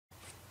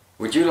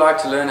Would you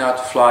like to learn how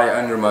to fly your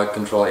own remote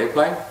control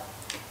airplane?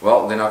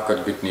 Well, then I've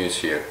got good news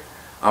for you.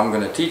 I'm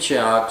going to teach you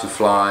how to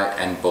fly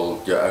and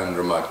build your own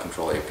remote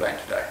control airplane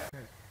today.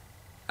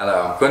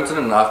 Hello, I'm Quinton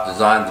and I've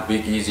designed the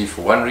Big Easy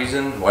for one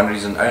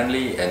reason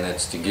only, and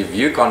it's to give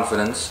you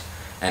confidence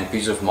and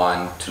peace of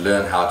mind to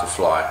learn how to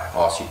fly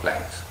RC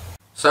planes.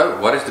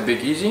 So, what is the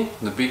Big Easy?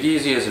 The Big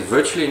Easy is a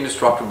virtually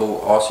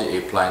indestructible RC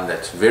airplane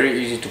that's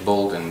very easy to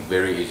build and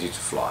very easy to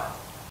fly.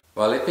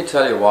 Well, let me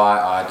tell you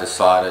why I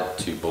decided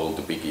to build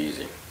the Big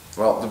Easy.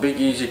 Well, the Big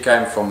Easy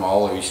came from a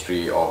whole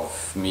history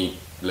of me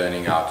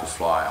learning how to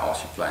fly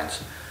RC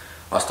planes.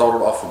 I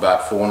started off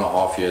about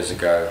 4.5 years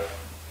ago.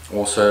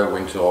 Also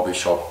went to a hobby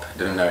shop,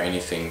 didn't know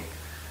anything.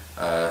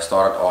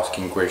 Started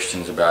asking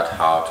questions about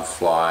how to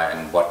fly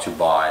and what to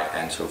buy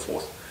and so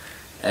forth.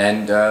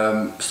 And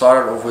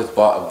started off with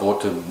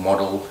bought a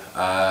model,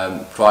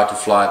 tried to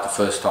fly it the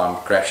first time,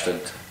 crashed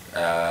it.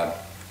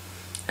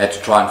 Had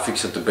to try and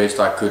fix it the best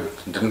I could,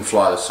 didn't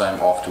fly the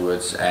same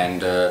afterwards,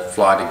 and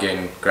fly it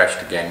again,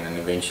 crashed again, and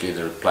eventually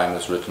the plane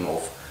was written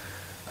off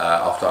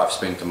after I've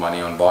spent the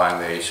money on buying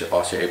the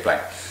RC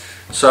airplane.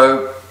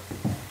 So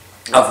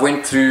I've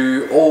went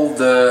through all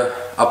the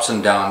ups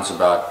and downs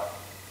about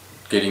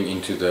getting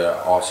into the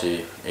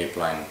RC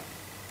airplane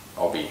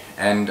hobby,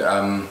 and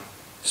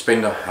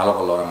spent a hell of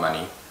a lot of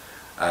money,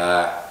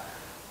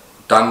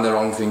 done the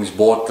wrong things,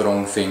 bought the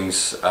wrong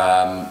things,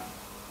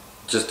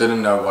 just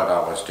didn't know what I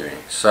was doing.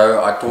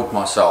 So I taught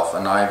myself,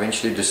 and I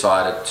eventually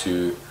decided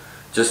to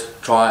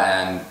just try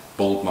and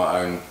build my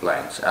own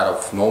planes out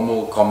of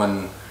normal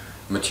common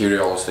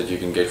materials that you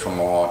can get from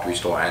a hardware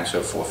store and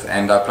so forth.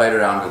 And I played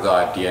around with the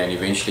idea and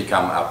eventually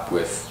come up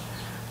with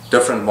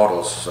different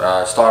models.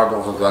 Started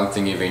off with one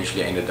thing,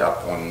 eventually ended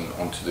up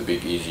onto the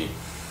Big Easy,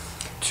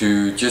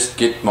 to just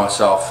get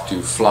myself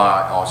to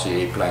fly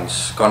RC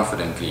airplanes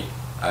confidently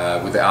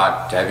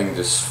without having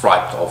this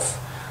fright of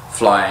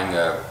flying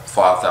a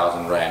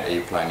 5,000 Rand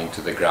airplane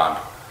into the ground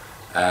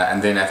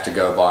and then have to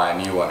go buy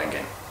a new one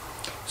again.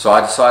 So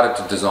I decided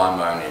to design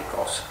my own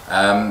aircrafts,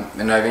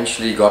 and I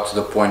eventually got to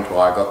the point where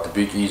I got the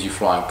Big Easy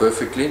flying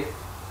perfectly,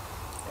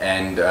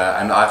 and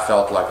I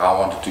felt like I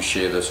wanted to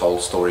share this whole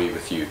story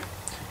with you,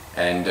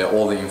 and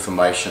all the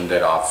information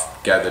that I've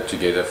gathered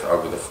together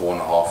over the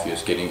 4.5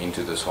 years getting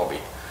into this hobby,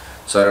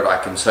 so that I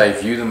can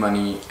save you the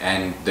money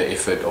and the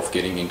effort of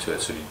getting into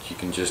it, so that you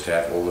can just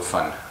have all the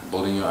fun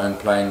building your own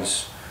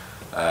planes,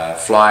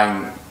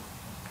 flying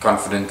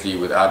confidently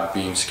without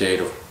being scared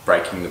of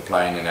breaking the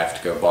plane and have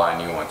to go buy a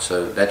new one.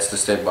 So that's the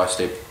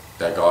step-by-step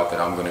guide that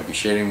I'm going to be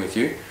sharing with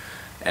you,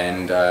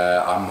 and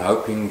I'm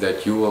hoping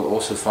that you will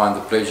also find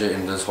the pleasure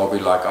in this hobby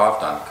like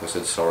I've done, because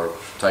it's sort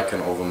of taken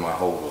over my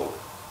whole world.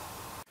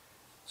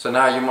 So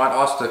now you might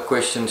ask the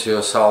question to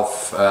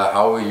yourself,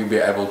 how will you be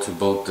able to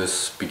build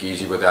this Big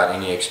Easy without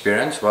any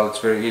experience? Well, it's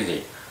very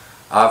easy.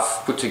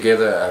 I've put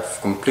together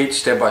a complete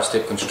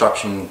step-by-step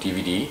construction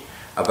DVD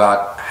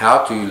about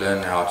how to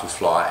learn how to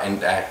fly and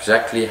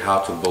exactly how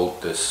to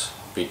build this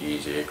Big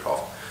Easy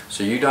aircraft.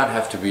 So you don't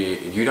have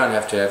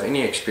to have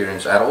any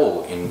experience at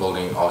all in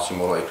building RC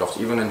model aircraft,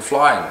 even in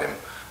flying them.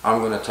 I'm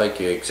going to take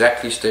you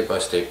exactly step by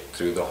step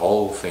through the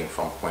whole thing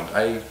from point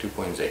A to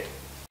point Z.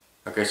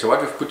 Okay, so what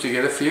we've put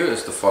together for you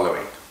is the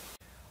following.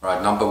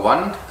 Right, number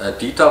 1, a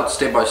detailed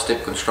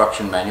step-by-step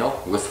construction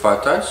manual with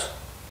photos.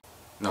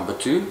 Number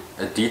 2,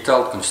 a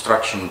detailed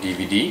construction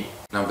DVD.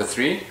 Number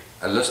 3,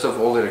 a list of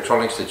all the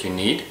electronics that you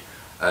need,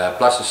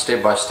 plus a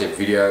step-by-step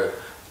video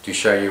to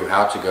show you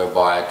how to go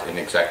buy it and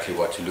exactly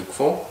what to look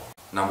for.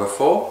 Number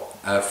 4,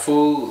 a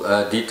full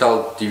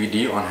detailed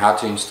DVD on how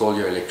to install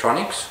your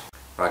electronics.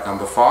 Right,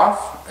 number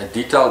 5, a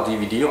detailed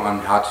DVD on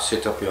how to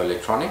set up your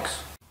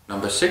electronics.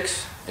 Number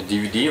 6, a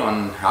DVD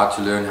on how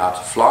to learn how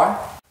to fly.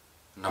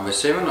 Number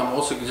 7, I'm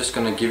also just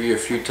going to give you a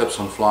few tips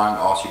on flying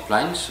RC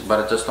planes,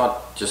 but it is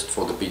not just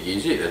for the Big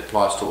Easy, it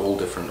applies to all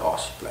different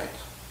RC planes.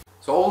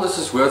 So all this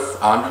is worth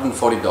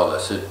 $140,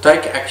 so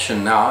take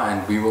action now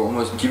and we will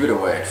almost give it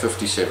away at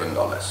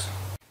 $57.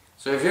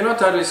 So if you're not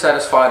totally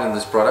satisfied in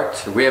this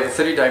product, we have a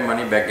 30-day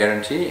money-back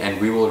guarantee and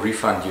we will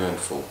refund you in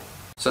full.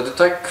 So to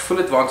take full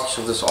advantage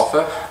of this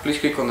offer, please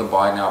click on the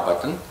Buy Now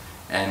button,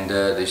 and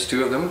there's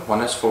 2 of them.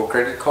 One is for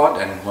credit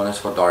card and one is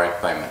for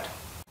direct payment.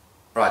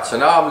 Right, so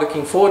now I'm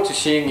looking forward to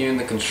seeing you in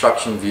the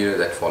construction video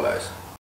that follows.